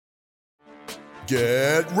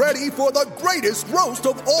Get ready for the greatest roast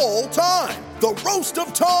of all time, the Roast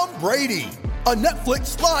of Tom Brady, a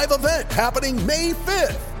Netflix live event happening May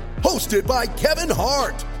 5th. Hosted by Kevin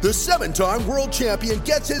Hart, the 7-time world champion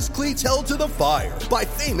gets his cleats held to the fire by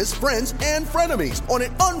famous friends and frenemies on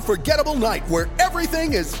an unforgettable night where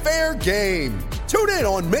everything is fair game. Tune in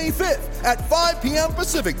on May 5th at 5 p.m.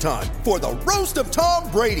 Pacific time for the Roast of Tom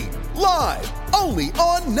Brady, live only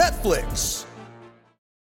on Netflix.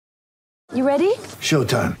 You ready?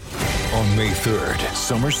 Showtime. On May 3rd,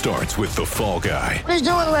 summer starts with The Fall Guy. Let's do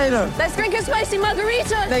it later. Let's drink a spicy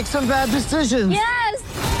margarita. Make some bad decisions. Yes!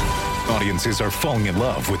 Audiences are falling in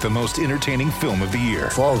love with the most entertaining film of the year.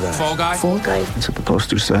 Fall Guy. Fall Guy? Fall guy. That's what the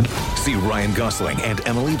poster said. See Ryan Gosling and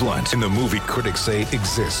Emily Blunt in the movie critics say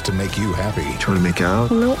exists to make you happy. Trying to make it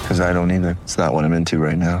out? Nope. Because I don't either. It's not what I'm into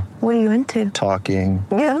right now. What are you into? Talking.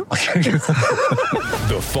 Yeah.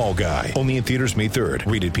 The Fall Guy. Only in theaters May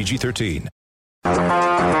 3rd. Rated PG-13.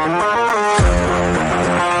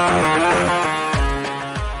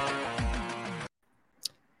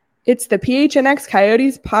 It's the PHNX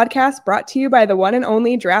Coyotes podcast brought to you by the one and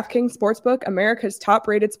only DraftKings Sportsbook, America's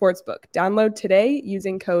top-rated sportsbook. Download today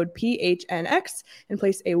using code PHNX and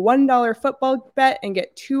place a $1 football bet and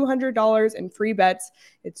get $200 in free bets.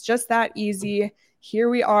 It's just that easy. Here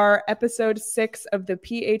we are, episode 6 of the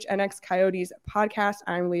PHNX Coyotes podcast.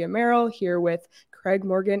 I'm Leah Merrill, here with Craig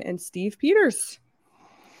Morgan and Steve Peters.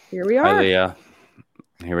 Here we are. Hi, Leah.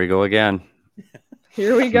 Here we go again.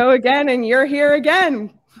 Here we go again, and you're here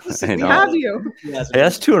again. We have you. Hey,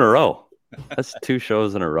 that's 2 in a row. That's 2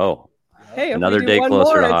 shows in a row. Hey, if another we do day one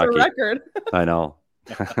closer more, to hockey. it's a record. I know.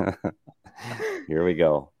 Here we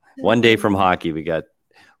go. One day from hockey. We got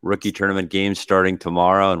rookie tournament games starting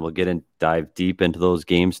tomorrow, and we'll dive deep into those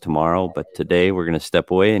games tomorrow. But today we're going to step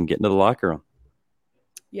away and get into the locker room.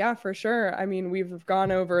 Yeah, for sure. I mean, we've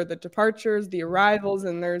gone over the departures, the arrivals,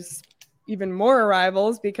 and there's even more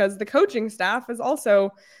arrivals because the coaching staff is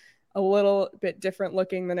also a little bit different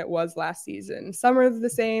looking than it was last season. Some are the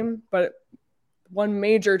same, but one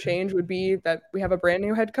major change would be that we have a brand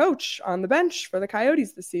new head coach on the bench for the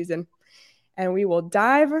Coyotes this season. And we will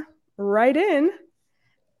dive right in,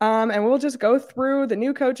 and we'll just go through the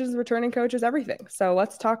new coaches, returning coaches, everything. So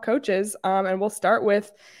let's talk coaches, and we'll start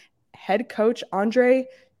with head coach Andre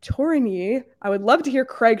Tourigny. I would love to hear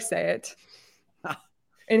Craig say it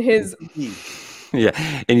in his... Yeah,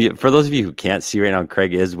 and for those of you who can't see right now,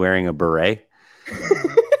 Craig is wearing a beret,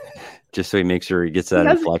 just so he makes sure he gets that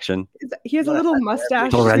inflection. He has a little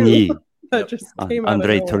mustache. Tourigny. That just came out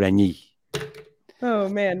Andre of nowhere. Tourigny. Oh,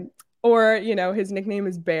 man. Or, his nickname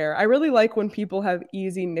is Bear. I really like when people have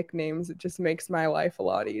easy nicknames. It just makes my life a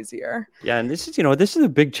lot easier. Yeah, and this is a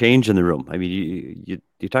big change in the room. I mean,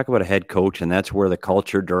 you talk about a head coach, and that's where the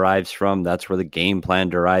culture derives from. That's where the game plan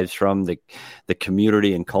derives from. The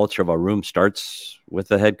community and culture of a room starts with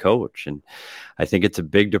the head coach. And I think it's a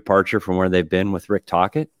big departure from where they've been with Rick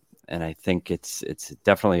Tocchet. And I think it's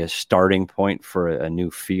definitely a starting point for a new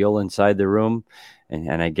feel inside the room.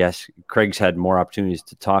 And I guess Craig's had more opportunities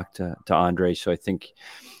to talk to Andre, so I think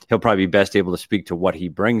he'll probably be best able to speak to what he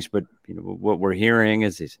brings. But what we're hearing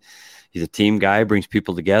is he's a team guy, brings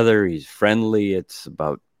people together. He's friendly. It's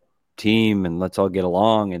about team and let's all get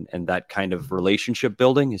along. And that kind of relationship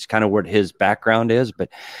building is kind of what his background is. But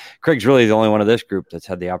Craig's really the only one of this group that's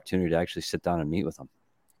had the opportunity to actually sit down and meet with him.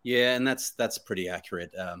 Yeah, and that's pretty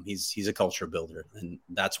accurate. He's a culture builder, and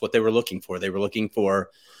that's what they were looking for. They were looking for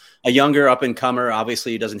a younger up-and-comer.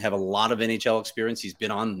 Obviously, he doesn't have a lot of NHL experience. He's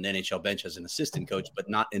been on an NHL bench as an assistant coach, but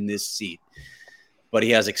not in this seat. But he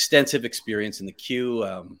has extensive experience in the queue.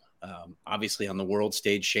 Obviously, on the world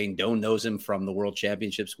stage, Shane Doan knows him from the World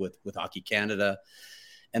Championships with Hockey Canada.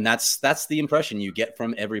 And that's the impression you get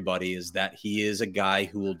from everybody, is that he is a guy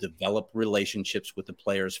who will develop relationships with the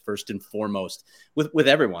players first and foremost, with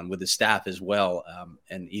everyone, with the staff as well.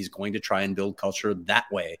 And he's going to try and build culture that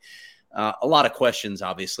way. A lot of questions,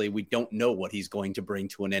 obviously. We don't know what he's going to bring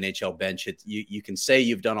to an NHL bench. You can say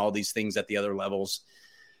you've done all these things at the other levels,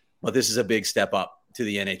 but this is a big step up to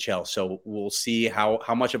the NHL. So we'll see how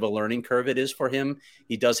much of a learning curve it is for him.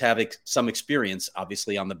 He does have some experience,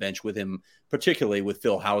 obviously, on the bench with him, particularly with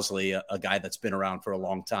Phil Housley, a guy that's been around for a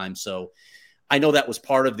long time. So I know that was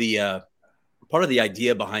part of the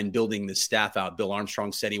idea behind building this staff out. Bill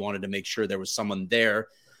Armstrong said he wanted to make sure there was someone there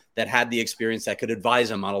that had the experience that could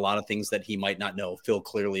advise him on a lot of things that he might not know. Phil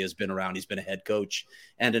clearly has been around. He's been a head coach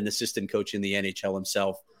and an assistant coach in the NHL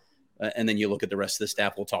himself. And then you look at the rest of the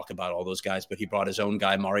staff. We'll talk about all those guys, but he brought his own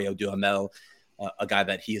guy, Mario Duhamel, a guy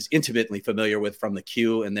that he is intimately familiar with from the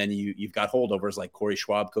queue. And then you've got holdovers like Corey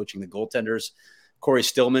Schwab coaching the goaltenders, Corey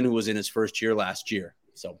Stillman, who was in his first year last year.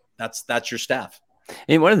 So That's your staff.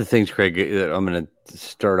 And one of the things, Craig, that I'm going to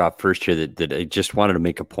start off first here that I just wanted to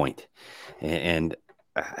make a point. And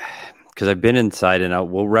because I've been inside,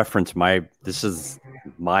 and we'll reference this is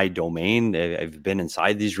my domain. I've been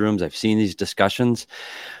inside these rooms. I've seen these discussions.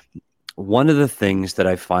 One of the things that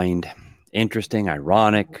I find interesting,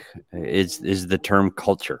 ironic, is the term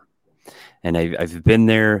culture. And I've been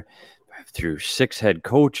there through 6 head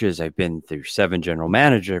coaches. I've been through 7 general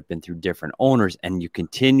managers. I've been through different owners, and you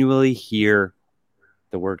continually hear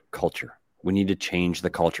the word culture. We need to change the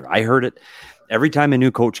culture. I heard it every time a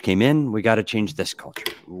new coach came in. We got to change this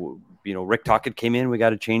culture. Rick Tocchet came in. We got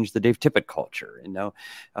to change the Dave Tippett culture. And now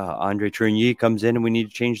Andre Tourigny comes in, and we need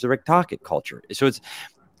to change the Rick Tocchet culture. So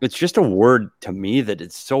it's just a word to me that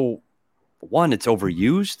it's so, one, it's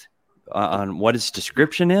overused on what its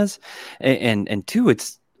description is, and 2,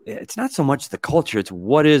 it's not so much the culture. It's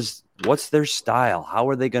what's their style? How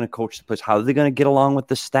are they going to coach the players? How are they going to get along with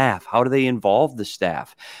the staff? How do they involve the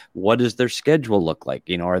staff? What does their schedule look like?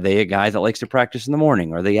 Are they a guy that likes to practice in the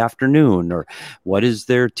morning or the afternoon, or what is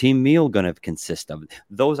their team meal going to consist of?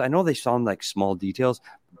 Those, I know they sound like small details,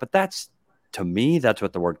 but to me, that's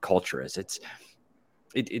what the word culture is.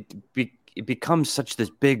 It becomes such this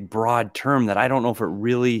big, broad term that I don't know if it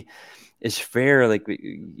really is fair, like,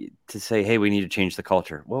 to say, hey, we need to change the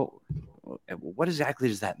culture. Well, what exactly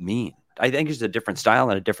does that mean? I think it's a different style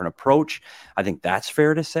and a different approach. I think that's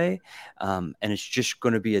fair to say. And it's just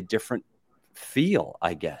going to be a different feel,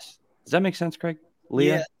 I guess. Does that make sense, Craig?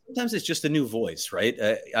 Leah? Yeah, sometimes it's just a new voice, right?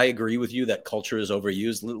 I agree with you that culture is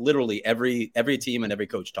overused. Literally every team and every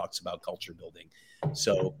coach talks about culture building.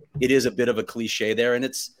 So it is a bit of a cliche there. And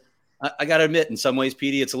I got to admit, in some ways,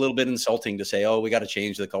 Petey, it's a little bit insulting to say, oh, we got to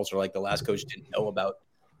change the culture. Like the last coach didn't know about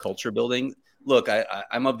culture building. Look,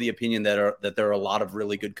 I'm of the opinion that there are a lot of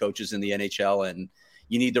really good coaches in the NHL, and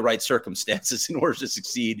you need the right circumstances in order to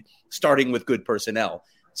succeed, starting with good personnel.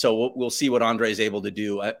 So we'll see what Andre is able to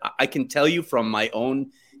do. I can tell you from my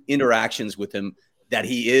own interactions with him that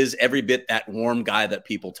he is every bit that warm guy that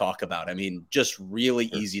people talk about. I mean, just really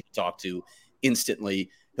easy to talk to instantly.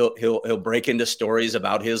 He'll break into stories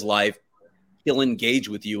about his life. He'll engage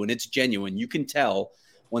with you, and it's genuine. You can tell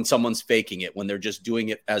when someone's faking it, when they're just doing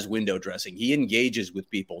it as window dressing. He engages with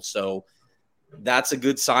people. So that's a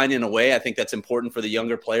good sign in a way. I think that's important for the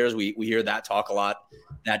younger players. We hear that talk a lot,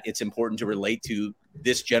 that it's important to relate to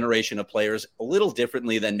this generation of players a little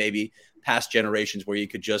differently than maybe past generations where you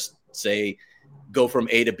could just say, go from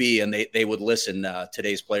A to B, and they would listen.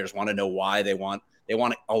 Today's players want to know why. They want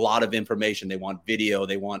a lot of information. They want video.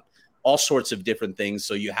 They want all sorts of different things.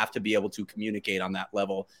 So you have to be able to communicate on that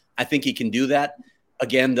level. I think he can do that.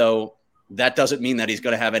 Again, though, that doesn't mean that he's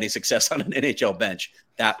going to have any success on an NHL bench.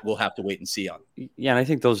 That we'll have to wait and see on. Yeah, and I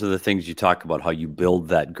think those are the things you talk about, how you build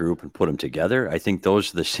that group and put them together. I think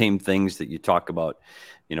those are the same things that you talk about,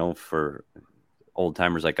 for old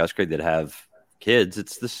timers like us, Craig, that have kids.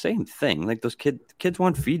 It's the same thing. Like those kids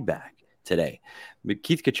want feedback today. But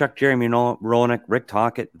Keith Tkachuk, Jeremy Roenick, Rick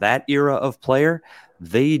Tocchet, that era of player,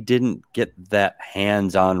 they didn't get that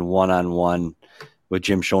hands-on one-on-one with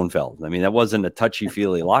Jim Schoenfeld. I mean, that wasn't a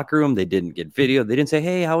touchy-feely locker room. They didn't get video. They didn't say,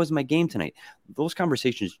 hey, how was my game tonight? Those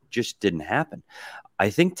conversations just didn't happen. I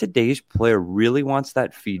think today's player really wants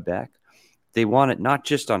that feedback. They want it not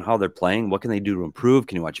just on how they're playing. What can they do to improve?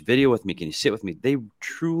 Can you watch video with me? Can you sit with me? They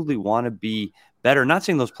truly want to be better. Not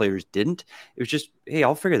saying those players didn't. It was just, hey,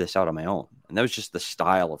 I'll figure this out on my own. And that was just the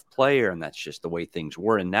style of player, and that's just the way things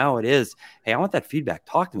were. And now it is, hey, I want that feedback.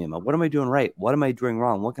 Talk to me about what am I doing right? What am I doing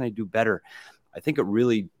wrong? What can I do better? I think it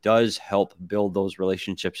really does help build those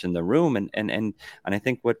relationships in the room. And I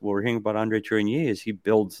think what we're hearing about Andre Tourigny is he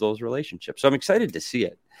builds those relationships. So I'm excited to see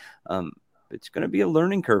it. It's going to be a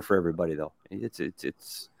learning curve for everybody, though.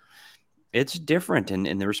 It's different.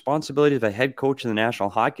 And the responsibilities of a head coach in the National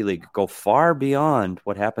Hockey League go far beyond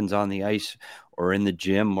what happens on the ice or in the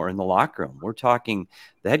gym or in the locker room. We're talking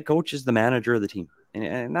the head coach is the manager of the team,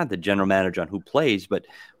 and not the general manager on who plays, but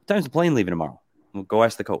what time's the plane leaving tomorrow? We'll go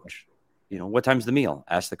ask the coach. What time's the meal?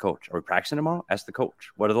 Ask the coach. Are we practicing tomorrow? Ask the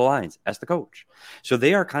coach. What are the lines? Ask the coach. So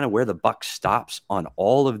they are kind of where the buck stops on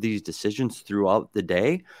all of these decisions throughout the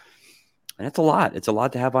day. And it's a lot. It's a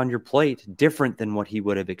lot to have on your plate, different than what he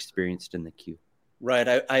would have experienced in the queue.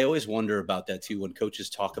 Right. I always wonder about that too, when coaches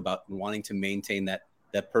talk about wanting to maintain that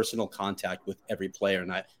personal contact with every player.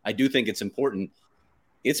 And I do think it's important.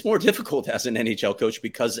 It's more difficult as an NHL coach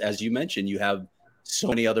because, as you mentioned, you have so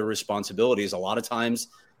many other responsibilities. A lot of times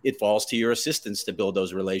it falls to your assistants to build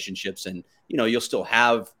those relationships. And, you'll still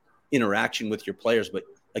have interaction with your players. But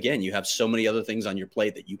again, you have so many other things on your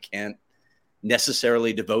plate that you can't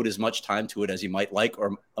necessarily devote as much time to it as you might like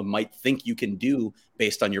or might think you can do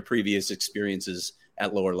based on your previous experiences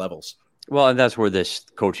at lower levels. Well, and that's where this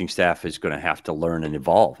coaching staff is going to have to learn and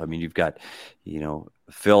evolve. I mean, you've got,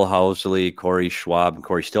 Phil Housley, Corey Schwab, and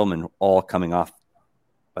Corey Stillman all coming off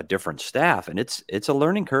a different staff, and it's a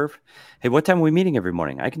learning curve. Hey, what time are we meeting every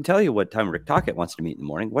morning? I can tell you what time Rick Tocchet wants to meet in the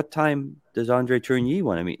morning. What time does Andre Tourigny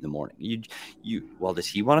want to meet in the morning? Well, does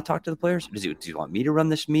he want to talk to the players? Does he want me to run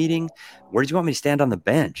this meeting? Where does he want me to stand on the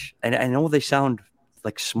bench? And I know they sound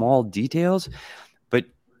like small details, but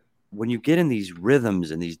when you get in these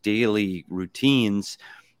rhythms and these daily routines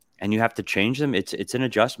and you have to change them, it's an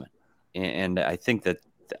adjustment. And I think that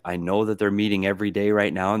I know that they're meeting every day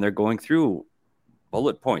right now and they're going through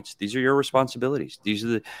bullet points. These are your responsibilities. These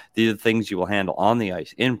are the things you will handle on the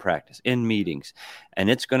ice, in practice, in meetings, and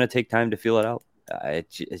it's going to take time to feel it out. It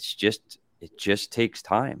just takes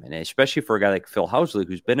time, and especially for a guy like Phil Housley,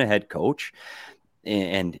 who's been a head coach,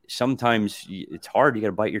 and sometimes it's hard. You got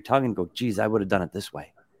to bite your tongue and go, "Geez, I would have done it this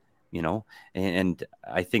way," And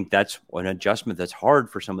I think that's an adjustment that's hard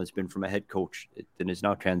for someone that's been from a head coach that is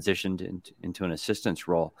now transitioned into an assistant's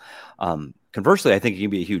role. Conversely, I think it can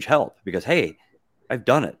be a huge help because, hey, I've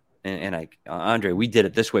done it. And Andre, we did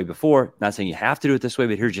it this way before. Not saying you have to do it this way,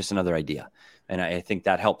 but here's just another idea. And I think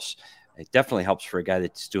that helps. It definitely helps for a guy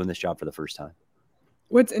that's doing this job for the first time.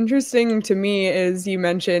 What's interesting to me is you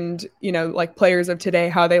mentioned, like players of today,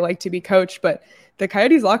 how they like to be coached, but the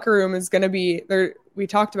Coyotes locker room is going to be there. We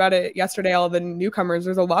talked about it yesterday, all the newcomers.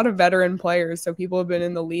 There's a lot of veteran players. So people have been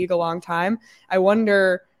in the league a long time. I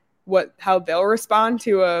wonder how they'll respond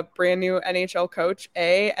to a brand new NHL coach,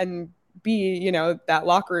 A, and B, that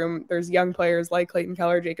locker room, there's young players like Clayton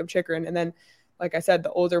Keller, Jacob Chychrun, and then, like I said,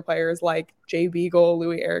 the older players like Jay Beagle,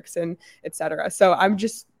 Louis Eriksson, etc. So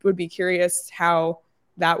would be curious how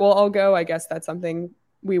that will all go. I guess that's something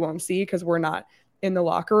we won't see because we're not in the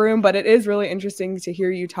locker room, but it is really interesting to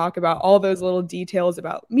hear you talk about all those little details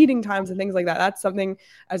about meeting times and things like that. That's something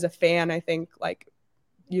as a fan, I think, like,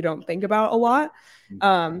 you don't think about a lot.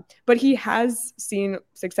 But he has seen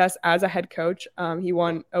success as a head coach. He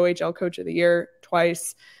won OHL Coach of the Year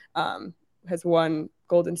twice, has won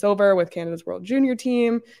gold and silver with Canada's World Junior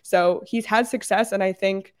team. So he's had success. And I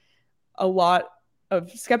think a lot of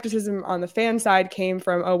skepticism on the fan side came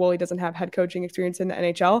from, he doesn't have head coaching experience in the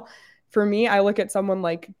NHL. For me, I look at someone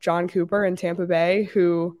like John Cooper in Tampa Bay,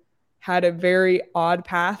 who had a very odd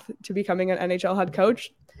path to becoming an NHL head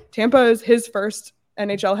coach. Tampa is his first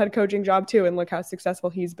NHL head coaching job too, and look how successful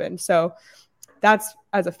he's been. So that's,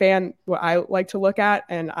 as a fan, what I like to look at,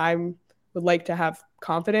 and I would like to have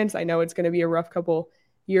confidence. I know it's going to be a rough couple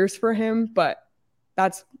years for him, but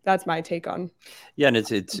that's my take on. Yeah, and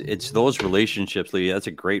it's those relationships, Lee. That's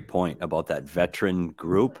a great point about that veteran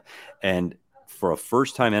group, and for a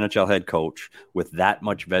first-time NHL head coach with that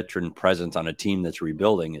much veteran presence on a team that's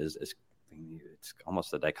rebuilding is it's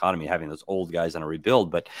almost a dichotomy, having those old guys on a rebuild,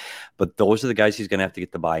 but those are the guys he's going to have to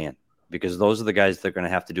get the buy-in, because those are the guys that are going to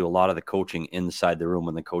have to do a lot of the coaching inside the room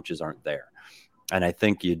when the coaches aren't there. And I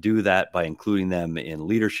think you do that by including them in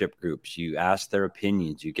leadership groups. You ask their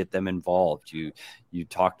opinions, you get them involved, you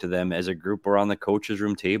talk to them as a group or on the coaches'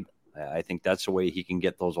 room table. I think that's the way he can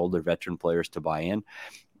get those older veteran players to buy in.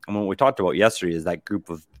 And what we talked about yesterday is that group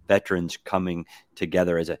of veterans coming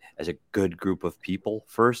together as a good group of people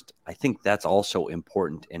first. I think that's also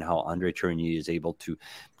important in how Andre Tourigny is able to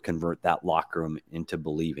convert that locker room into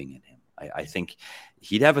believing in him. I think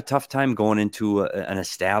he'd have a tough time going into an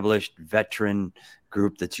established veteran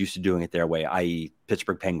group that's used to doing it their way, i.e.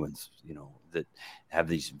 Pittsburgh Penguins, that have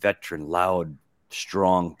these veteran, loud,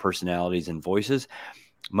 strong personalities and voices.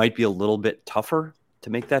 Might be a little bit tougher to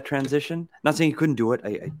make that transition. Not saying he couldn't do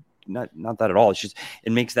it. Not that at all. It's just,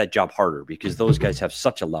 it makes that job harder because those guys have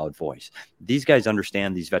such a loud voice. These guys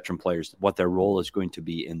understand, these veteran players, what their role is going to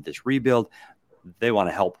be in this rebuild. They want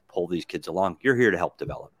to help pull these kids along. You're here to help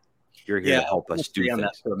develop. You're here to help us do on things.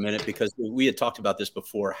 That for a minute, because we had talked about this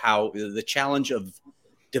before, how the challenge of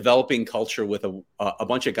developing culture with a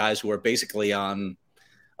bunch of guys who are basically on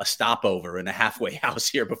a stopover in a halfway house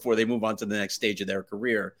here before they move on to the next stage of their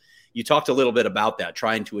career. You talked a little bit about that,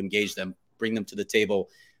 trying to engage them, bring them to the table.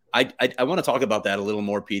 I want to talk about that a little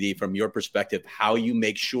more, PD, from your perspective, how you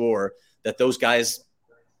make sure that those guys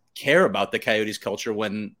care about the Coyotes culture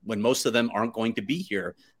when most of them aren't going to be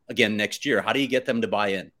here again next year. How do you get them to buy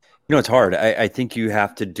in? It's hard. I think you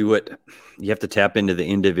have to do it. You have to tap into the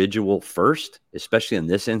individual first, especially in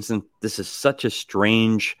this instance. This is such a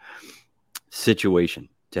strange situation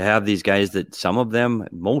to have these guys that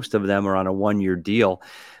most of them are on a 1-year deal.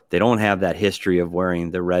 They don't have that history of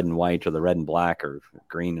wearing the red and white or the red and black or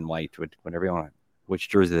green and white, whatever you want to which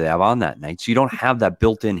jersey they have on that night. So you don't have that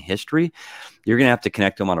built-in history. You're going to have to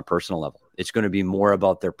connect them on a personal level. It's going to be more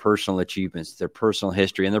about their personal achievements, their personal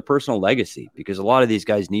history, and their personal legacy, because a lot of these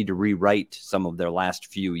guys need to rewrite some of their last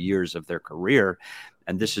few years of their career.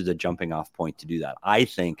 And this is a jumping off point to do that. I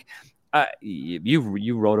think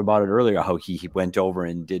you wrote about it earlier, how he went over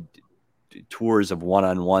and did tours of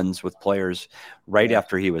one-on-ones with players right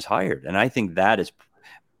after he was hired. And I think that is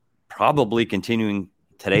probably continuing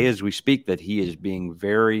today as we speak, that he is being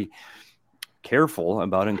very careful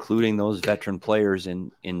about including those veteran players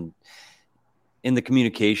in the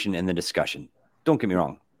communication and the discussion. Don't get me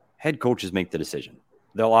wrong. Head coaches make the decision.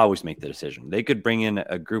 They'll always make the decision. They could bring in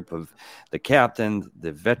a group of the captain,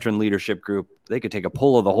 the veteran leadership group. They could take a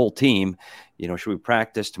poll of the whole team. Should we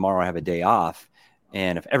practice tomorrow? I have a day off.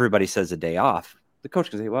 And if everybody says a day off, the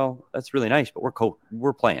coach can say, well, that's really nice, but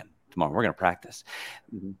we're playing tomorrow. We're going to practice.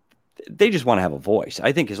 They just want to have a voice.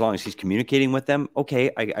 I think as long as he's communicating with them, okay,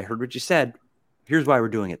 I heard what you said. Here's why we're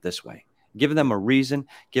doing it this way. Give them a reason,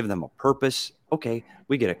 give them a purpose. Okay,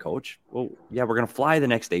 we get it, coach. Well, yeah, we're going to fly the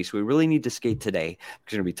next day, so we really need to skate today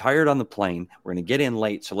because we're going to be tired on the plane. We're going to get in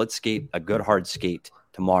late, so let's skate a good hard skate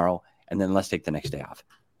tomorrow, and then let's take the next day off.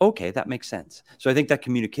 Okay, that makes sense. So I think that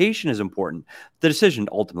communication is important. The decision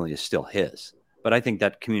ultimately is still his, but I think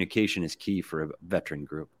that communication is key for a veteran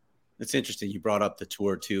group. It's interesting you brought up the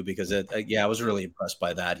tour too, because I was really impressed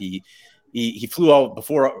by that. He flew out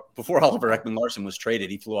before Oliver Ekman-Larsson was traded.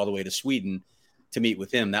 He flew all the way to Sweden to meet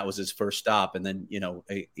with him. That was his first stop. And then,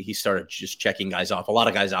 he started just checking guys off. A lot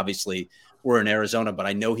of guys obviously were in Arizona, but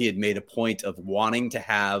I know he had made a point of wanting to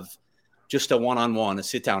have just a one-on-one, a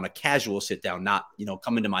sit down, a casual sit down, not,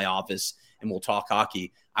 come into my office and we'll talk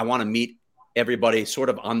hockey. I want to meet everybody sort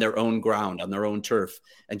of on their own ground, on their own turf,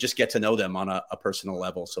 and just get to know them on a personal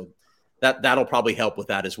level. So that'll probably help with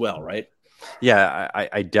that as well, right? Yeah,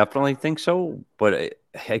 I definitely think so. But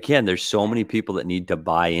again, there's so many people that need to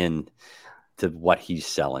buy in to what he's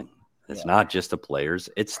selling. It's not just the players,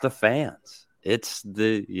 it's the fans. It's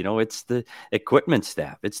it's the equipment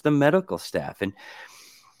staff, it's the medical staff. And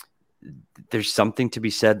there's something to be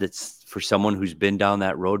said that's for someone who's been down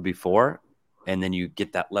that road before. And then you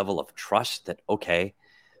get that level of trust that, okay,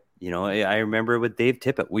 I remember with Dave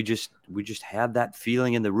Tippett, we just had that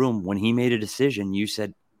feeling in the room when he made a decision. You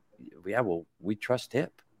said, yeah, well, we trust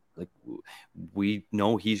Tip. Like, we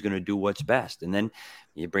know he's going to do what's best. And then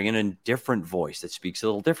you bring in a different voice that speaks a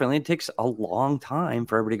little differently. It takes a long time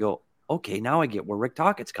for everybody to go, okay, now I get where Rick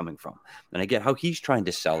Tocchet's coming from. And I get how he's trying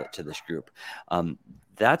to sell it to this group.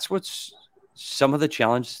 That's what's some of the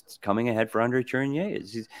challenge coming ahead for Andre Tourigny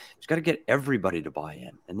is he's got to get everybody to buy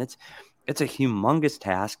in. And it's a humongous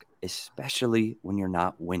task, especially when you're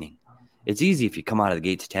not winning. It's easy if you come out of the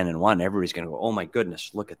gates 10-1, everybody's going to go, oh my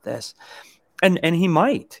goodness, look at this. And he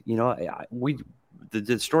might,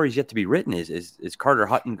 the story's yet to be written. Is Carter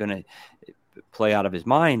Hutton going to play out of his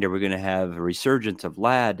mind? Are we going to have a resurgence of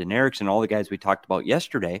Ladd and Eriksson, all the guys we talked about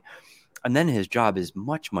yesterday? And then his job is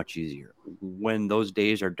much, much easier. When those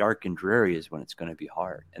days are dark and dreary is when it's going to be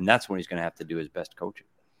hard. And that's when he's going to have to do his best coaching.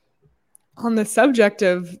 On the subject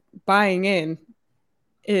of buying in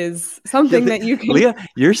is something that you can... Leah,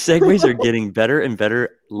 your segues are getting better and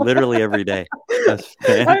better literally every day.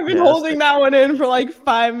 I've been holding that one in for like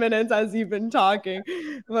 5 minutes as you've been talking.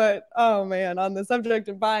 But, oh man, on the subject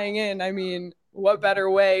of buying in, I mean, what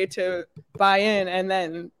better way to buy in and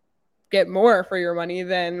then get more for your money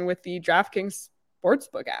than with the DraftKings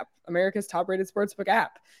Sportsbook app, America's top-rated sportsbook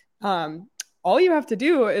app. All you have to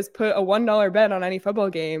do is put a $1 bet on any football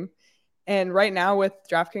game. And right now with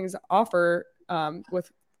DraftKings offer,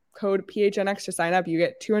 with code PHNX to sign up, you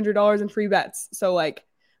get $200 in free bets. So like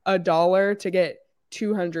 $1 to get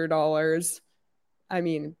 $200. I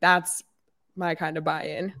mean, that's my kind of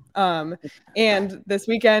buy-in. And this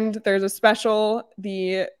weekend there's a special,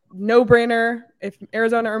 the no-brainer. If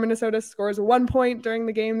Arizona or Minnesota scores 1 point during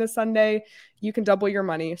the game this Sunday, you can double your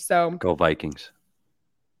money. So go Vikings.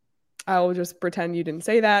 I'll just pretend you didn't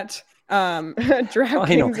say that.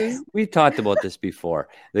 We talked about this before.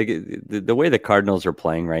 The way the Cardinals are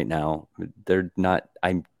playing right now, they're not.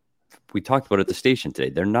 We talked about it at the station today.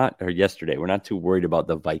 They're not, or yesterday. We're not too worried about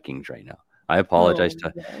the Vikings right now. I apologize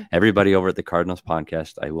to everybody over at the Cardinals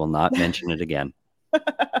podcast. I will not mention it again.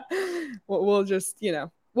 We'll just,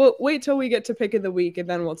 we'll wait till we get to pick of the week and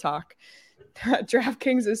then we'll talk.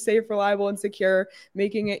 DraftKings is safe, reliable, and secure,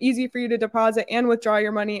 making it easy for you to deposit and withdraw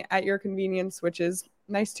your money at your convenience, which is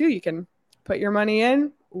nice too. You can put your money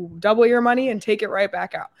in, double your money, and take it right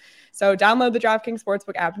back out. So download the DraftKings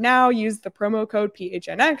Sportsbook app now. Use the promo code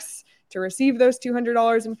PHNX to receive those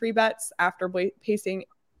 $200 in free bets after placing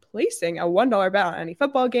a $1 bet on any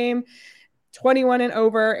football game. 21 and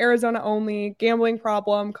over, Arizona only. Gambling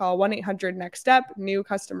problem, call 1-800-NEXT-STEP. New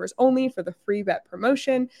customers only for the free bet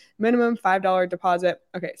promotion. Minimum $5 deposit.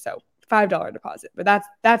 Okay, so $5 deposit, but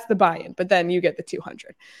that's the buy-in. But then you get the $200.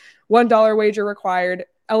 $1 wager required.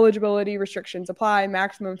 Eligibility restrictions apply.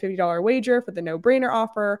 Maximum $50 wager for the no-brainer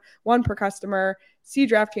offer. One per customer. See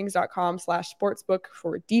DraftKings.com/sportsbook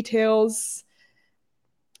for details.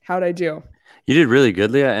 How'd I do? You did really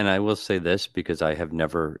good, Leah. And I will say this because I have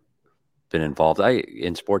never been involved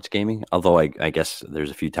in sports gaming, although I guess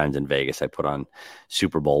there's a few times in Vegas I put on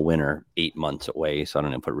Super Bowl winner 8 months away, so I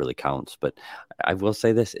don't know if it really counts, but I will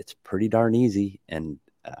say this, it's pretty darn easy, and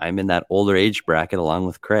I'm in that older age bracket along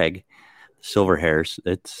with Craig, silver hairs.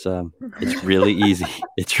 It's really easy.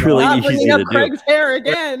 It's really easy to do. Craig's hair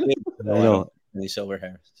again. I know any silver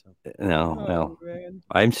hair. So. No.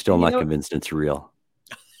 I'm still not convinced it's real.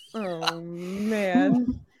 Oh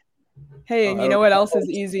man. Hey, and you know what else is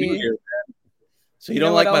easy? So you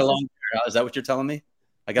don't like my long hair? Is that what you're telling me?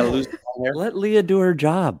 I got to lose my long hair? Let Leah do her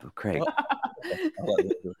job, Craig.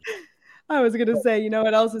 I was going to say, you know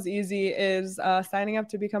what else is easy is signing up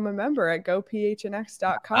to become a member at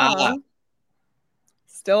gophnx.com.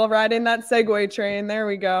 Still riding that Segway train. There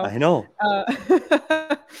we go. I know.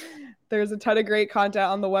 There's a ton of great content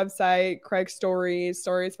on the website. Craig stories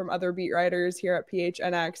from other beat writers here at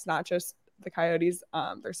PHNX, not just the Coyotes.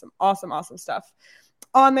 There's some awesome stuff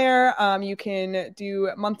on there. You can do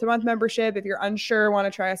month-to-month membership. If you're unsure, want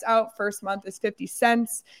to try us out, first month is 50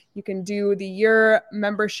 cents. You can do the year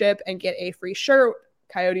membership and get a free shirt.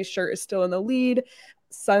 Coyotes shirt is still in the lead.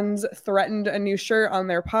 Suns threatened a new shirt on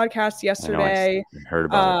their podcast yesterday. I heard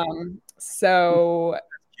about it. So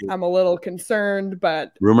I'm a little concerned,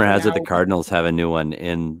 but rumor has it the Cardinals have a new one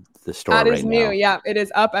in the store right now. That is new. Yeah, it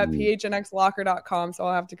is up at phnxlocker.com, so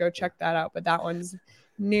I'll have to go check that out, but that one's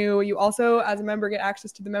new. You also, as a member, get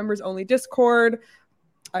access to the members only Discord.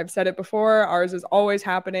 I've said it before, ours is always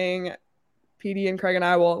happening. PD and Craig and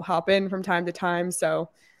I will hop in from time to time, so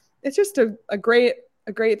it's just a great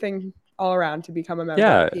thing all around to become a member.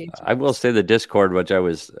 Yeah, I will say the Discord, which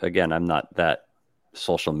I'm not that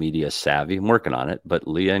social media savvy. I'm working on it, but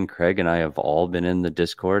Leah and Craig and I have all been in the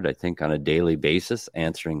Discord, I think, on a daily basis,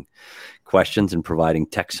 answering questions and providing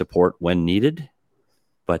tech support when needed.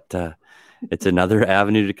 But it's another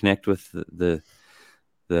avenue to connect with the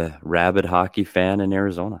rabid hockey fan in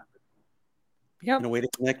Arizona. Yeah, and a way to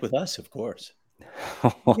connect with us, of course.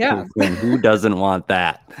 Yeah. Who doesn't want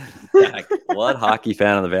that? What hockey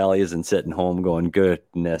fan of the Valley isn't sitting home going,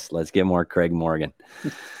 goodness, let's get more Craig Morgan.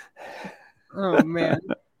 Oh man.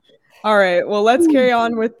 All right. Well, let's carry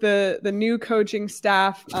on with the new coaching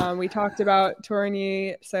staff. We talked about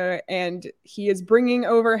Tourigny, and he is bringing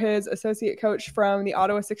over his associate coach from the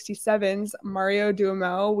Ottawa 67s, Mario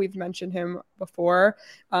Duhamel. We've mentioned him before.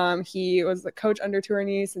 He was the coach under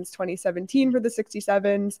Tourigny since 2017 for the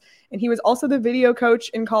 67s, and he was also the video coach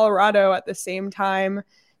in Colorado at the same time.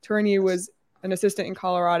 Tourigny was an assistant in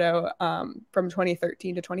Colorado from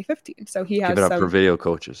 2013 to 2015. So he has Give it up for video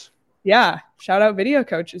coaches. Yeah, shout out video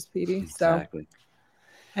coaches, PD. Exactly.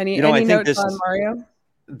 So, any notes on Mario?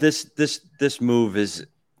 This move is,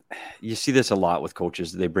 you see this a lot with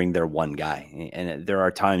coaches. They bring their one guy, and there are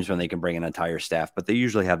times when they can bring an entire staff, but they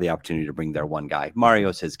usually have the opportunity to bring their one guy.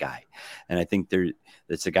 Mario's his guy, and I think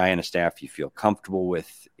it's a guy on a staff you feel comfortable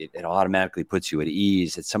with. It automatically puts you at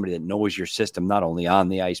ease. It's somebody that knows your system, not only on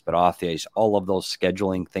the ice but off the ice. All of those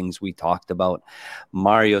scheduling things we talked about.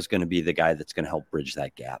 Mario's going to be the guy that's going to help bridge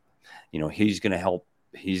that gap. You know, he's going to help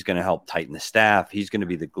tighten the staff. He's going to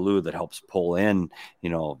be the glue that helps pull in, you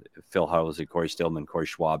know, Phil Housley, Corey Stillman, Corey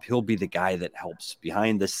Schwab. He'll be the guy that helps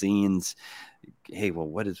behind the scenes. Hey, well,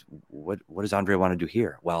 what does Andre want to do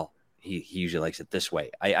here? Well, he usually likes it this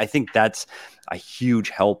way. I think that's a huge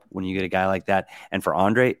help when you get a guy like that. And for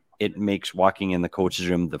Andre, it makes walking in the coach's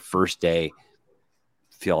room the first day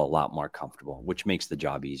feel a lot more comfortable, which makes the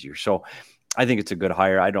job easier. So I think it's a good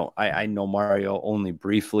hire. I know Mario only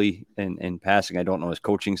briefly in passing. I don't know his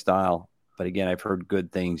coaching style, but again, I've heard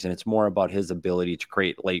good things, and it's more about his ability to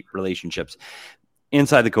create late relationships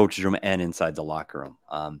inside the coach's room and inside the locker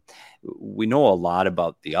room. We know a lot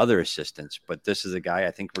about the other assistants, but this is a guy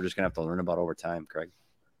I think we're just going to have to learn about over time, Craig.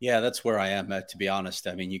 Yeah, that's where I am, to be honest.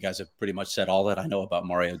 I mean, you guys have pretty much said all that I know about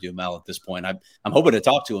Mario Duhamel at this point. I'm hoping to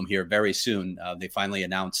talk to him here very soon. They finally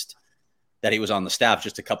announced that he was on the staff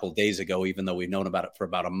just a couple of days ago, even though we've known about it for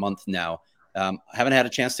about a month now. I haven't had a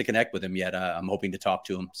chance to connect with him yet. I'm hoping to talk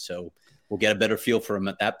to him, so we'll get a better feel for him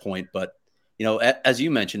at that point. But, you know, as you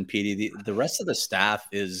mentioned, Petey, the rest of the staff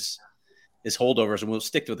is holdovers, and we'll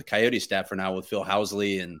stick with the Coyote staff for now with Phil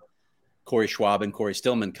Housley and Corey Schwab and Corey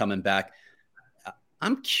Stillman coming back.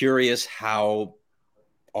 I'm curious how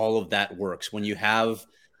all of that works when you have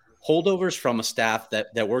holdovers from a staff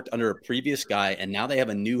that worked under a previous guy and now they have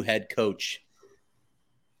a new head coach.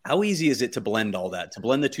 How easy is it to blend all that, to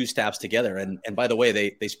blend the two staffs together? And by the way,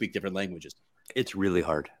 they speak different languages. It's really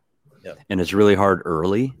hard. Yeah. And it's really hard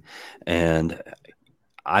early. And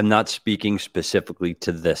I'm not speaking specifically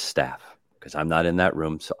to this staff because I'm not in that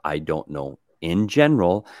room, so I don't know. In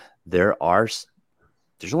general, there's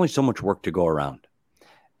only so much work to go around.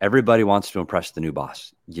 Everybody wants to impress the new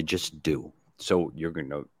boss. You just do. So you're going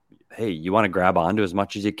to, hey, you want to grab onto as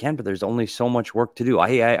much as you can, but there's only so much work to do.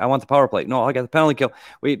 I want the power play. No, I got the penalty kill.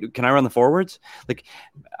 Wait, can I run the forwards? Like,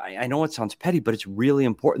 I know it sounds petty, but it's really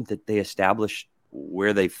important that they establish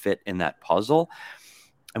where they fit in that puzzle.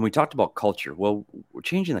 And we talked about culture. Well, we're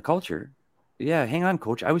changing the culture. Yeah, hang on,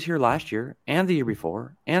 coach. I was here last year and the year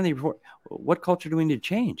before and the year before. What culture do we need to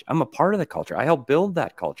change? I'm a part of the culture. I help build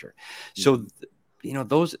that culture. So,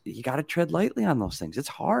 those, you got to tread lightly on those things. It's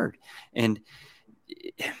hard. And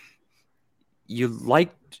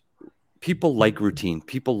people like routine.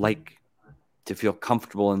 People like to feel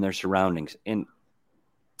comfortable in their surroundings. And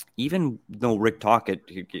even though Rick Tocchet,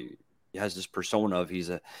 he has this persona of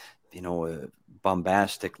he's a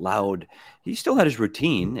bombastic, loud, he still had his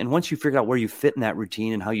routine. And once you figured out where you fit in that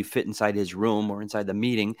routine and how you fit inside his room or inside the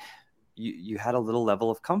meeting, you had a little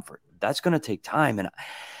level of comfort. That's going to take time. And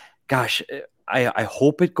gosh, I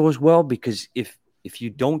hope it goes well, because if you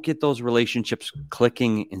don't get those relationships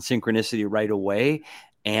clicking in synchronicity right away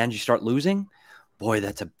and you start losing, boy,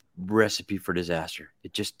 that's a recipe for disaster.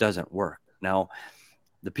 It just doesn't work. Now,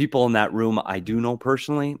 the people in that room I do know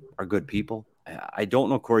personally are good people. I don't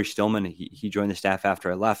know Corey Stillman. He joined the staff after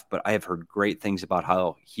I left, but I have heard great things about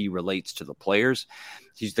how he relates to the players.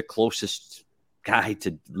 He's the closest guy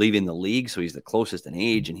to leaving the league, so he's the closest in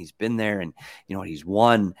age, and he's been there, and he's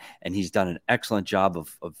won, and he's done an excellent job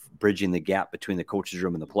of bridging the gap between the coach's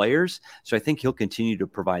room and the players. So I think he'll continue to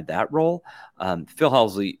provide that role. Phil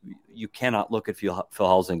Housley, you cannot look at Phil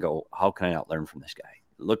Housley and go, how can I not learn from this guy?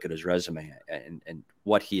 Look at his resume and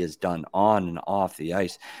what he has done on and off the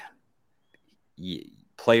ice.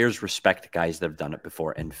 Players respect guys that have done it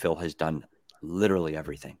before, and Phil has done literally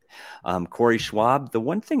everything. Corey Schwab, the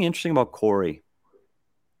one thing interesting about Corey,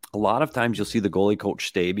 a lot of times you'll see the goalie coach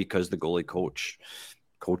stay because the goalie coach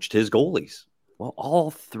coached his goalies. Well,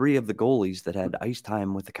 all three of the goalies that had ice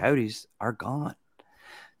time with the Coyotes are gone.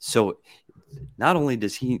 So not only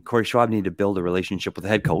does Corey Schwab, need to build a relationship with the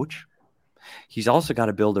head coach, he's also got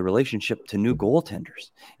to build a relationship to new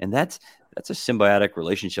goaltenders. And that's a symbiotic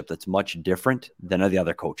relationship that's much different than the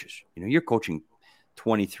other coaches. You're coaching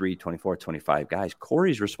 23, 24, 25 guys.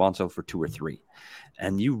 Corey's responsible for 2 or 3.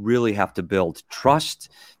 And you really have to build trust.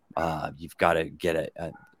 You've got to get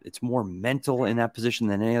it's more mental in that position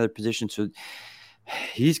than any other position. So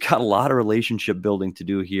he's got a lot of relationship building to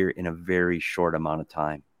do here in a very short amount of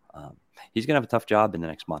time. He's going to have a tough job in the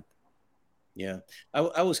next month. Yeah.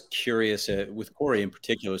 I was curious with Corey in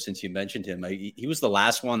particular, since you mentioned him. He was the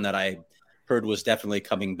last one that I heard was definitely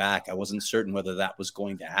coming back. I wasn't certain whether that was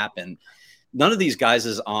going to happen. None of these guys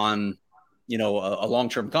is on, a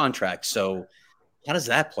long-term contract. So how does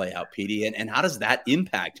that play out, Petey? And how does that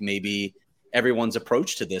impact maybe everyone's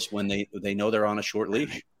approach to this when they know they're on a short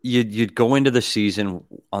leash? You'd go into the season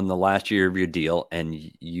on the last year of your deal, and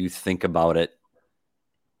you think about it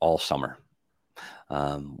all summer.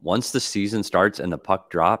 Once the season starts and the puck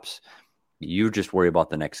drops, you just worry about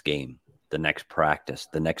the next game, the next practice,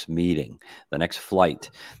 the next meeting, the next flight.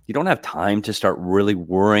 You don't have time to start really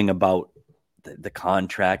worrying about the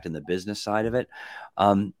contract and the business side of it.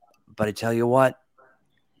 But I tell you what,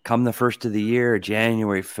 come the first of the year,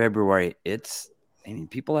 January, February,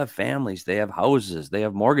 people have families, they have houses, they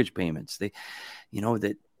have mortgage payments. That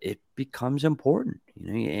it becomes important,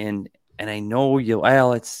 and I know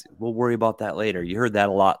we'll worry about that later. You heard that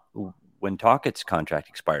a lot when Tocchet's contract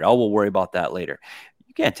expired. Oh, we'll worry about that later.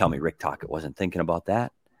 You can't tell me Rick Tocchet wasn't thinking about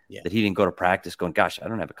that, that he didn't go to practice going, gosh, I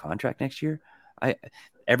don't have a contract next year.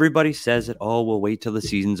 Everybody says it, we'll wait till the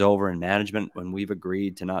season's over, and management, when we've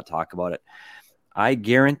agreed to not talk about it. I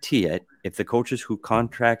guarantee it, if the coaches whose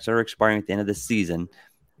contracts are expiring at the end of the season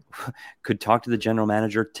could talk to the general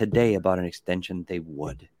manager today about an extension, they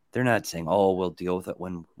would. They're not saying, we'll deal with it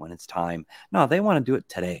when it's time. No, they want to do it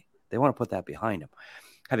today. They want to put that behind them.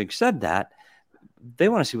 Having said that, they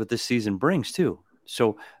want to see what this season brings too.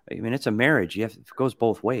 So, it's a marriage. It goes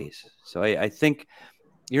both ways. So I think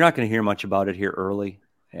you're not going to hear much about it here early.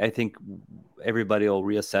 I think everybody will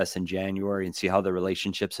reassess in January and see how the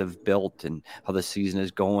relationships have built and how the season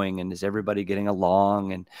is going. And is everybody getting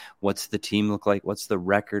along? And what's the team look like? What's the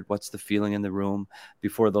record? What's the feeling in the room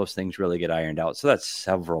before those things really get ironed out? So that's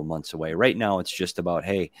several months away. Right now, it's just about,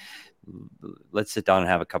 hey, let's sit down and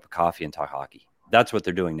have a cup of coffee and talk hockey. That's what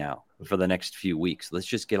they're doing now for the next few weeks. Let's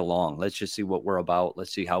just get along. Let's just see what we're about.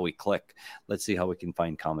 Let's see how we click. Let's see how we can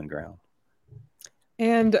find common ground.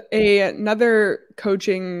 And another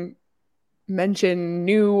coaching mention,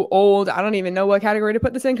 new, old, I don't even know what category to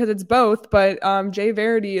put this in because it's both, but Jay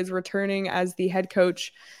Verity is returning as the head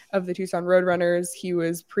coach of the Tucson Roadrunners. He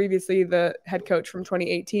was previously the head coach from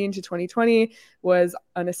 2018 to 2020, was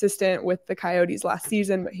an assistant with the Coyotes last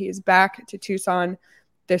season, but he is back to Tucson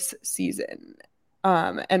this season.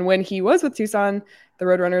 And when he was with Tucson, the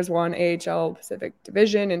Roadrunners won AHL Pacific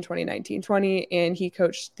Division in 2019-20, and he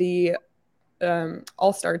coached the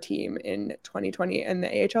all-star team in 2020 and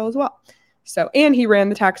the AHL as well. So, and he ran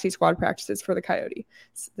the taxi squad practices for the Coyote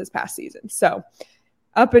this past season. So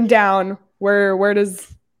up and down, where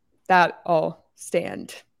does that all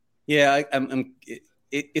stand? Yeah,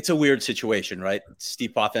 it's a weird situation, right?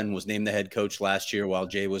 Steve Potvin was named the head coach last year while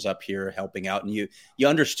Jay was up here helping out. And you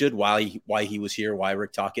understood why he was here, why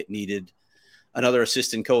Rick Tocchet needed another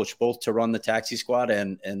assistant coach, both to run the taxi squad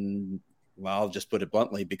and well, I'll just put it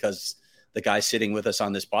bluntly, because the guy sitting with us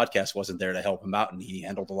on this podcast wasn't there to help him out, and he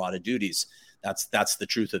handled a lot of duties. That's the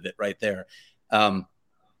truth of it right there.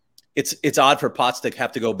 It's odd for Potts to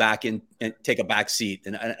have to go back in and take a back seat.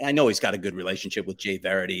 And I know he's got a good relationship with Jay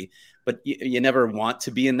Verity, but you never want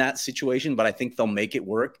to be in that situation, but I think they'll make it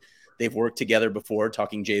work. They've worked together before,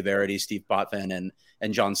 talking Jay Verity, Steve Potvin,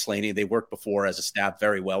 and John Slaney. They worked before as a staff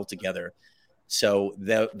very well together. So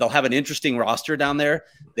they'll have an interesting roster down there.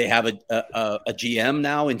 They have a GM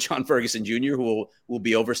now in John Ferguson Jr. who will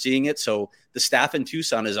be overseeing it. So the staff in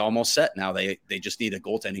Tucson is almost set now. They just need a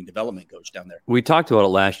goaltending development coach down there. We talked about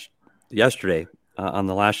it yesterday on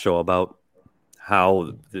the last show about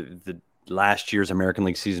how the last year's American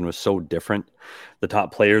League season was so different. The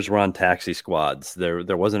top players were on taxi squads.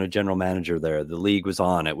 There wasn't a general manager there. The league was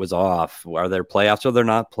on, it was off. Are there playoffs or they're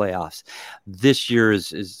not playoffs? This year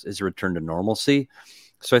is a return to normalcy.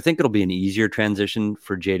 So I think it'll be an easier transition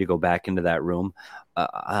for Jay to go back into that room.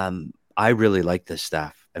 I really like this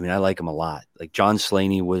staff. I mean, I like him a lot. Like John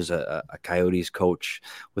Slaney was a Coyotes coach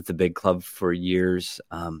with the big club for years.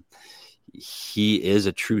 He is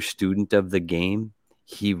a true student of the game.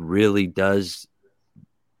 He really does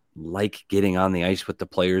like getting on the ice with the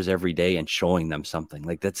players every day and showing them something.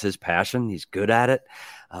 Like that's his passion. He's good at it.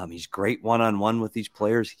 He's great one-on-one with these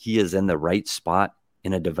players. He is in the right spot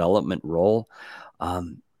in a development role.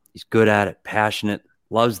 He's good at it, passionate,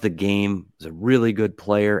 loves the game, is a really good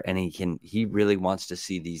player, and he really wants to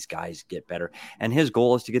see these guys get better. And his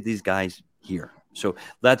goal is to get these guys here. So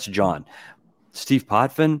that's John. Steve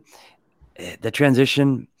Potvin, the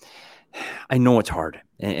transition, I know it's hard.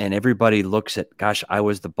 And everybody looks at, gosh, I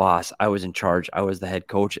was the boss. I was in charge. I was the head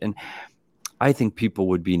coach. And I think people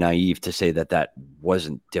would be naive to say that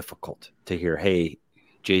wasn't difficult to hear, hey,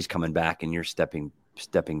 Jay's coming back and you're stepping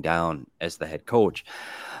down as the head coach.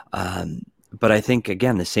 But I think,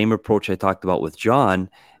 again, the same approach I talked about with John,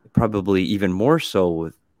 probably even more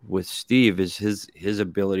so with Steve, is his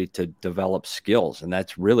ability to develop skills. And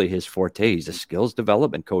that's really his forte. He's a skills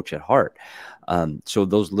development coach at heart. So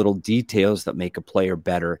those little details that make a player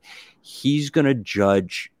better, he's going to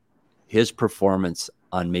judge his performance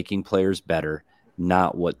on making players better,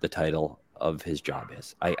 not what the title of his job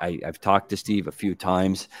is. I've talked to Steve a few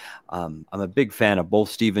times. I'm a big fan of both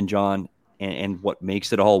Steve and John. And what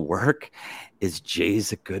makes it all work is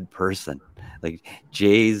Jay's a good person. Like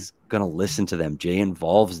Jay's going to listen to them. Jay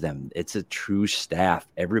involves them. It's a true staff.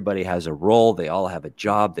 Everybody has a role. They all have a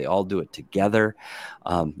job. They all do it together.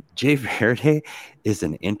 Jay Verity is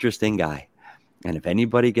an interesting guy. And if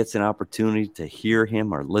anybody gets an opportunity to hear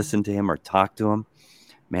him or listen to him or talk to him,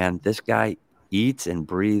 man, this guy eats and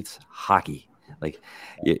breathes hockey. Like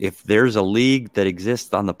if there's a league that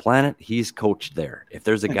exists on the planet, he's coached there. If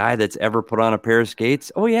there's a guy that's ever put on a pair of skates,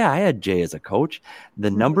 oh yeah, I had Jay as a coach. The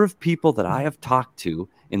number of people that I have talked to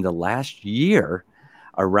in the last year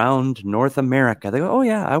around North America, they go, oh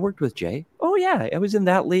yeah, I worked with Jay. Oh yeah, I was in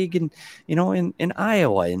that league in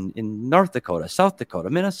Iowa, in North Dakota, South Dakota,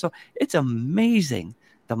 Minnesota. It's amazing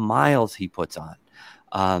the miles he puts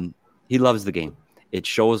on. He loves the game. It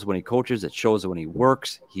shows when he coaches. It shows when he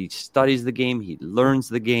works. He studies the game. He learns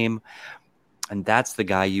the game. And that's the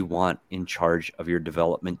guy you want in charge of your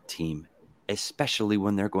development team, especially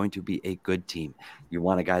when they're going to be a good team. You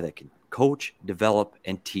want a guy that can coach, develop,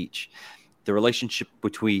 and teach. the relationship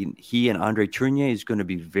between he and Andre Tournier is going to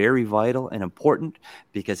be very vital and important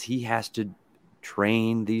because he has to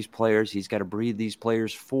train these players. He's got to breed these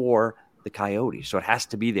players for the Coyotes. So it has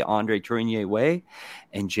to be the Andre Tournier way.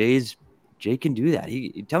 And Jay can do that.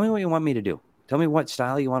 Tell me what you want me to do. Tell me what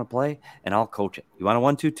style you want to play, and I'll coach it. You want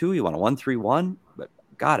a 1-2-2? You want a 1-3-1? But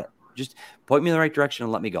got it. Just point me in the right direction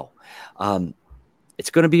and let me go. It's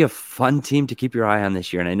going to be a fun team to keep your eye on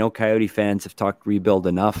this year. And I know Coyote fans have talked rebuild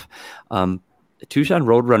enough. The Tucson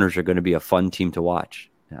Roadrunners are going to be a fun team to watch.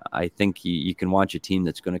 I think you can watch a team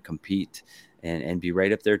that's going to compete and be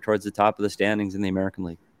right up there towards the top of the standings in the American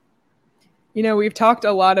League. You know, we've talked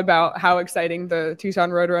a lot about how exciting the Tucson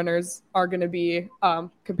Roadrunners are going to be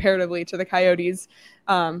comparatively to the Coyotes.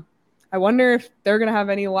 I wonder if they're going to have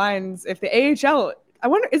any lines. If the AHL, I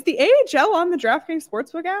wonder, is the AHL on the DraftKings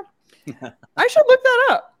Sportsbook app? I should look that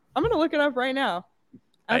up. I'm going to look it up right now.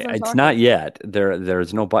 It's not yet.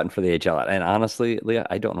 There's no button for the AHL. And honestly, Leah,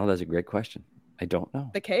 I don't know. That's a great question. I don't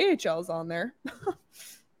know. The KHL's on there.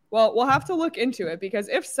 Well, we'll have to look into it because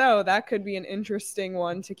if so, that could be an interesting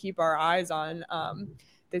one to keep our eyes on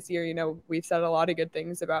this year. You know, we've said a lot of good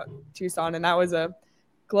things about Tucson, and that was a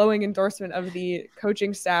glowing endorsement of the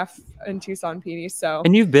coaching staff in Tucson, PD. So,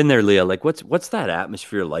 and you've been there, Leah. Like, what's that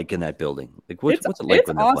atmosphere like in that building? Like, what's it like? It's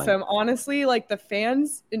awesome, honestly. Like the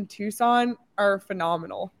fans in Tucson are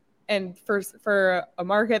phenomenal, and for a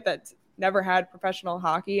market that's never had professional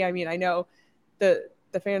hockey, I mean, I know the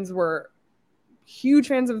fans were huge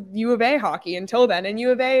fans of U of A hockey until then, and U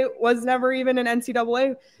of A was never even an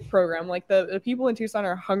NCAA program. Like the people in Tucson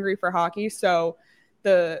are hungry for hockey. So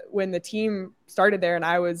when the team started there, and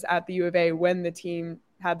I was at the U of A when the team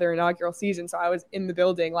had their inaugural season, so I was in the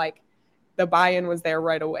building, like the buy-in was there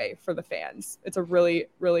right away for the fans. It's a really,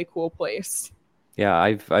 really cool place. Yeah,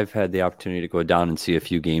 I've had the opportunity to go down and see a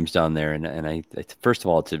few games down there, and I first of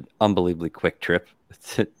all, it's an unbelievably quick trip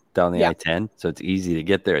down the I-10, so it's easy to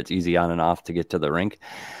get there. It's easy on and off to get to the rink.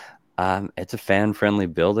 It's a fan-friendly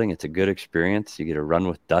building. It's a good experience. You get to run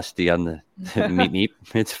with Dusty on the meet.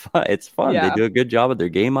 It's fun. It's fun. Yeah. They do a good job of their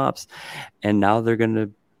game ops, and now they're going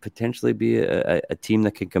to potentially be a team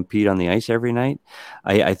that can compete on the ice every night.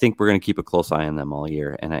 I think we're going to keep a close eye on them all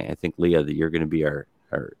year, and I think, Leah, that you're going to be our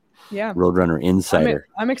Roadrunner insider.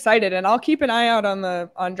 I'm excited, and I'll keep an eye out on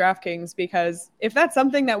DraftKings because if that's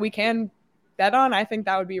something that we can bet on, I think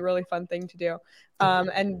that would be a really fun thing to do.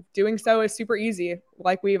 And doing so is super easy.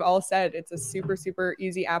 Like we've all said, it's a super, super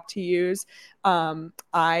easy app to use.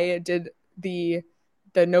 I did the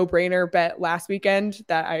no-brainer bet last weekend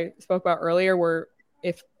that I spoke about earlier, where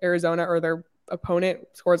if Arizona or their opponent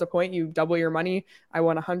scores a point, you double your money. I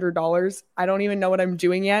won $100. I don't even know what I'm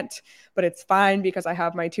doing yet, but it's fine because I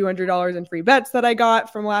have my $200 in free bets that I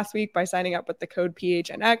got from last week by signing up with the code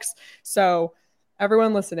PHNX. So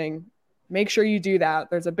everyone listening, make sure you do that.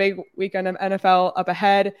 There's a big weekend of NFL up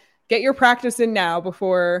ahead. Get your practice in now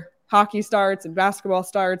before hockey starts and basketball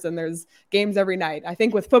starts, and there's games every night. I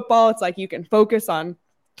think with football, it's like you can focus on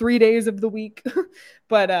 3 days of the week.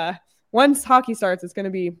 But once hockey starts, it's going to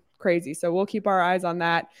be crazy. So we'll keep our eyes on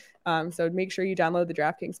that. So make sure you download the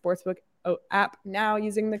DraftKings Sportsbook app now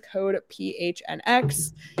using the code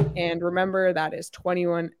PHNX. And remember, that is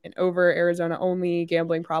 21 and over, Arizona only,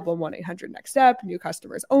 gambling problem, 1-800-NEXT-STEP, new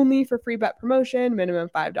customers only for free bet promotion, minimum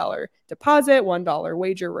 $5 deposit, $1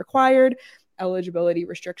 wager required. Eligibility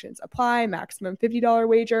restrictions apply, maximum $50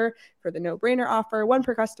 wager for the no-brainer offer, one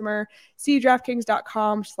per customer. See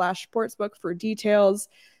DraftKings.com/sportsbook for details.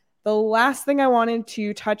 The last thing I wanted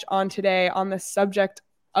to touch on today on the subject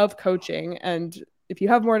of coaching, and if you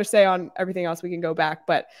have more to say on everything else, we can go back.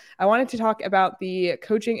 But I wanted to talk about the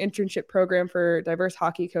coaching internship program for diverse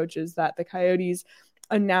hockey coaches that the Coyotes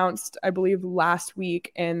announced, I believe, last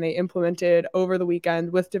week, and they implemented over the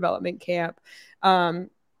weekend with development camp.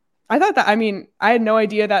 I thought that, I had no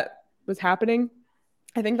idea that was happening.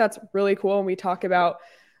 I think that's really cool. And we talk about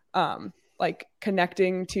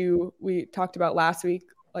connecting to, we talked about last week,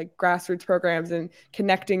 like grassroots programs and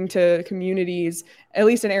connecting to communities, at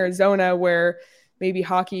least in Arizona, where maybe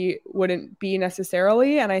hockey wouldn't be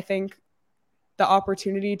necessarily. And I think the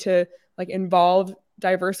opportunity to involve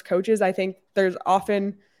diverse coaches, I think there's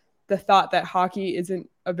often the thought that hockey isn't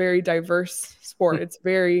a very diverse sport. It's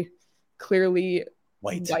very clearly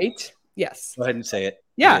white. Yes. Go ahead and say it.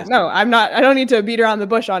 Yeah, no, I don't need to beat around the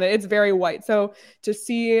bush on it. It's very white. So to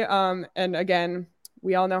see, and again,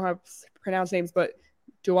 we all know how to pronounce names, but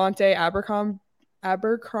Duante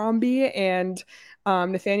Abercrombie and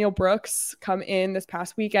Nathaniel Brooks come in this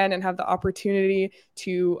past weekend and have the opportunity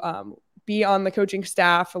to be on the coaching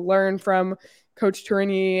staff, learn from Coach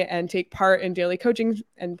Tournier, and take part in daily coaching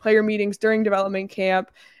and player meetings during development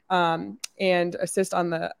camp. and assist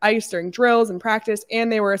on the ice during drills and practice.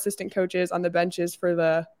 And they were assistant coaches on the benches for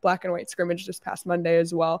the black and white scrimmage this past Monday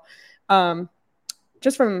as well.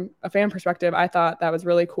 Just from a fan perspective, I thought that was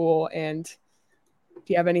really cool. And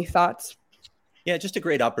do you have any thoughts? Yeah, just a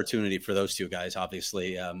great opportunity for those two guys,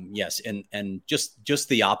 obviously. Yes, and just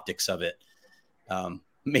the optics of it,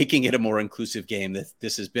 making it a more inclusive game.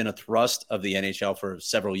 This has been a thrust of the NHL for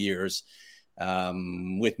several years,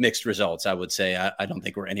 with mixed results, I would say. I don't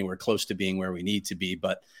think we're anywhere close to being where we need to be.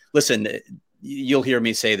 But listen, you'll hear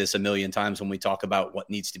me say this a million times when we talk about what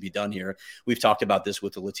needs to be done here. We've talked about this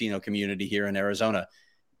with the Latino community here in Arizona.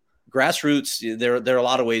 Grassroots, there are a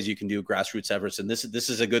lot of ways you can do grassroots efforts, and this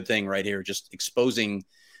is a good thing right here, just exposing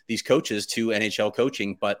these coaches to NHL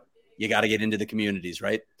coaching. But you got to get into the communities,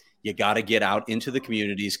 right? You got to get out into the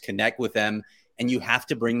communities, connect with them, and you have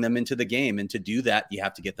to bring them into the game. And to do that, you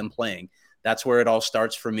have to get them playing. That's where it all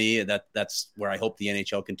starts for me. That's where I hope the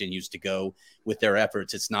NHL continues to go with their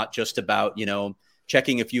efforts. It's not just about,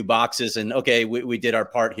 checking a few boxes and, okay, we did our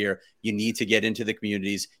part here. You need to get into the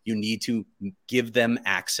communities. You need to give them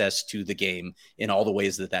access to the game in all the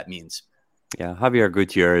ways that means. Yeah, Javier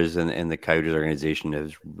Gutierrez and the Coyotes organization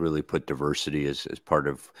has really put diversity as part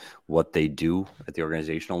of what they do at the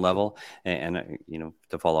organizational level. And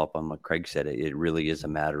to follow up on what Craig said, it really is a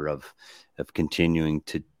matter of continuing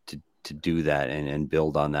to do that and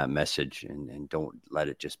build on that message and don't let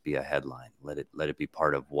it just be a headline. Let it be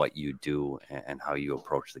part of what you do and how you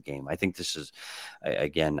approach the game. I think this is,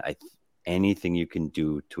 again, anything you can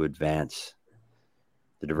do to advance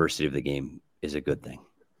the diversity of the game is a good thing.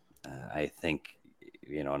 I think,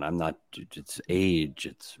 and I'm not, it's age,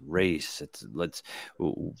 it's race,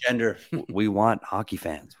 gender. We want hockey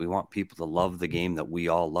fans. We want people to love the game that we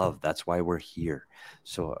all love. That's why we're here.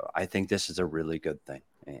 So I think this is a really good thing.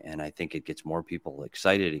 And I think it gets more people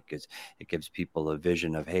excited. It gives people a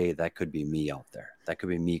vision of, hey, that could be me out there. That could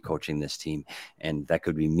be me coaching this team. And that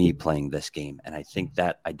could be me playing this game. And I think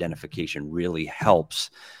that identification really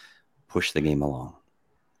helps push the game along.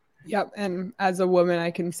 Yep. And as a woman,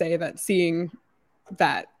 I can say that seeing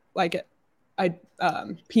that,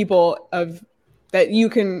 people that you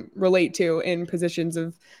can relate to in positions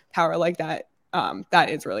of power like that,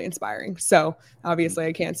 that is really inspiring. So obviously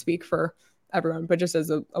I can't speak for everyone, but just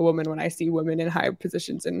as a woman, when I see women in high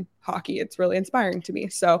positions in hockey, it's really inspiring to me.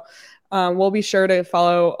 So we'll be sure to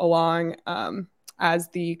follow along as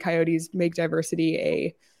the Coyotes make diversity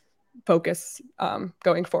a focus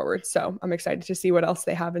going forward. So I'm excited to see what else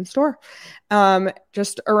they have in store.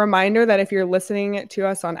 Just a reminder that if you're listening to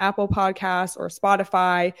us on Apple Podcasts or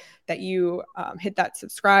Spotify, that you hit that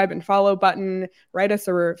subscribe and follow button, write us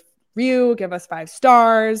a review, give us 5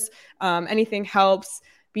 stars. Anything helps.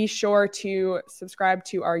 Be sure to subscribe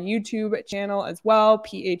to our YouTube channel as well,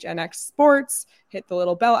 PHNX Sports. Hit the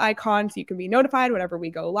little bell icon so you can be notified whenever we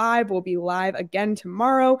go live. We'll be live again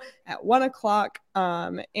tomorrow at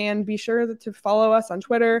 1:00. And be sure to follow us on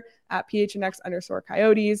Twitter at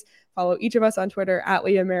PHNX_Coyotes. Follow each of us on Twitter at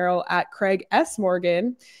Leah Merrill, at Craig S.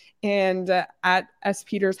 Morgan, and at S.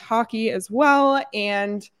 Peters Hockey as well.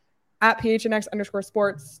 And at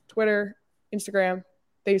PHNX_Sports, Twitter, Instagram,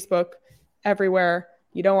 Facebook, everywhere.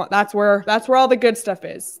 You don't want, that's where all the good stuff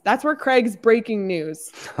is. That's where Craig's breaking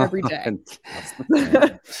news every day.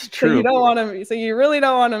 It's true. So you really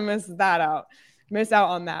don't want to miss out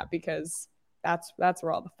on that, because that's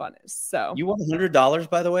where all the fun is. So you won $100,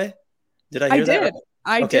 by the way. Did I hear that? Did.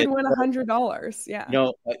 I did win $100. Yeah.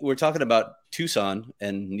 We're talking about Tucson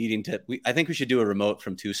and needing to, I think we should do a remote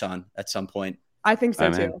from Tucson at some point. I think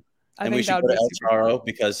so too. And we should go to El Charro,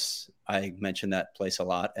 because I mentioned that place a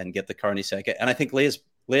lot, and get the Carne Seca. And I think Leah's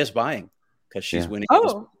buying, because she's winning.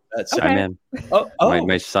 Oh, I'm in.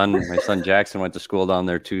 My son Jackson went to school down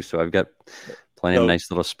there too, so I've got plenty of nice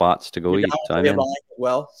little spots to go eat. So I'm in.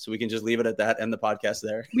 Well, so we can just leave it at that, end the podcast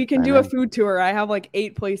there. We can do a food tour. I have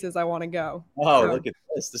 8 places I want to go. Oh, look at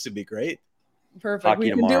this! This would be great. Perfect. We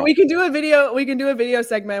can do a video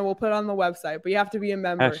segment. We'll put it on the website, but you have to be a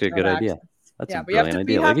member. Actually, a good idea. That's a brilliant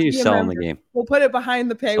idea. Look at you selling the game. We'll put it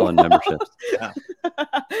behind the paywall. Selling memberships.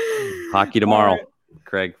 Hockey tomorrow. Right.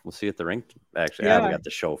 Craig, we'll see you at the rink. Actually, we got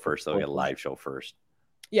the show first, though. We got a live show first.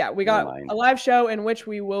 Yeah, we got a live show in which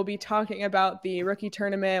we will be talking about the rookie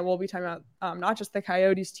tournament. We'll be talking about not just the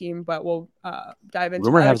Coyotes team, but we'll dive into.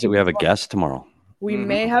 Rumor has it we have a guest tomorrow. We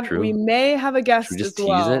may have a guest. Should we just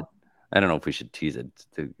tease it? I don't know if we should tease it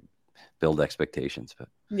to build expectations, but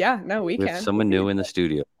we can. Have someone new in the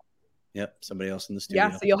studio. Yep, somebody else in the studio.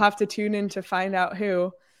 Yeah, so you'll have to tune in to find out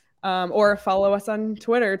who, or follow us on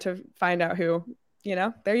Twitter to find out who.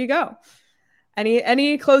 There you go.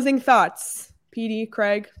 Any closing thoughts, PD,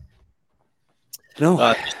 Craig? No,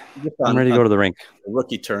 I'm ready to go to the rink. The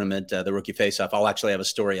rookie tournament, the rookie face-off. I'll actually have a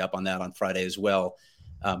story up on that on Friday as well,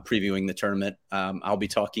 previewing the tournament. I'll be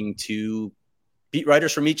talking to beat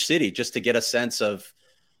writers from each city just to get a sense of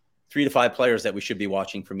 3 to 5 players that we should be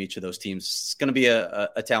watching from each of those teams. It's going to be a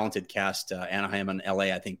talented cast. Anaheim and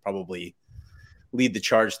LA, I think, probably lead the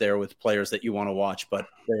charge there with players that you want to watch, but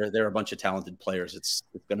they're a bunch of talented players. It's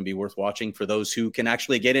going to be worth watching for those who can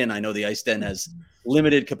actually get in. I know the Ice Den has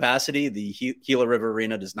limited capacity. The Gila River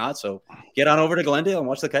Arena does not. So get on over to Glendale and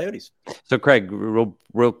watch the Coyotes. So Craig,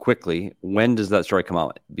 real quickly, when does that story come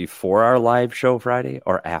out? Before our live show Friday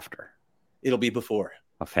or after? It'll be before.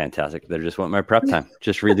 Oh, fantastic. There just went my prep time.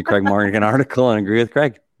 Just read the Craig Morgan article and agree with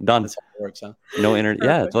Craig. Done. That's how it works, huh? No internet.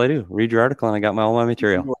 Yeah, that's all I do. Read your article and I got all my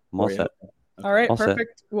material. I'm all set. All right, All set.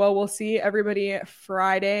 perfect. Well, we'll see everybody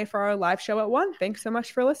Friday for our live show at 1. Thanks so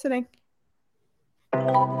much for listening.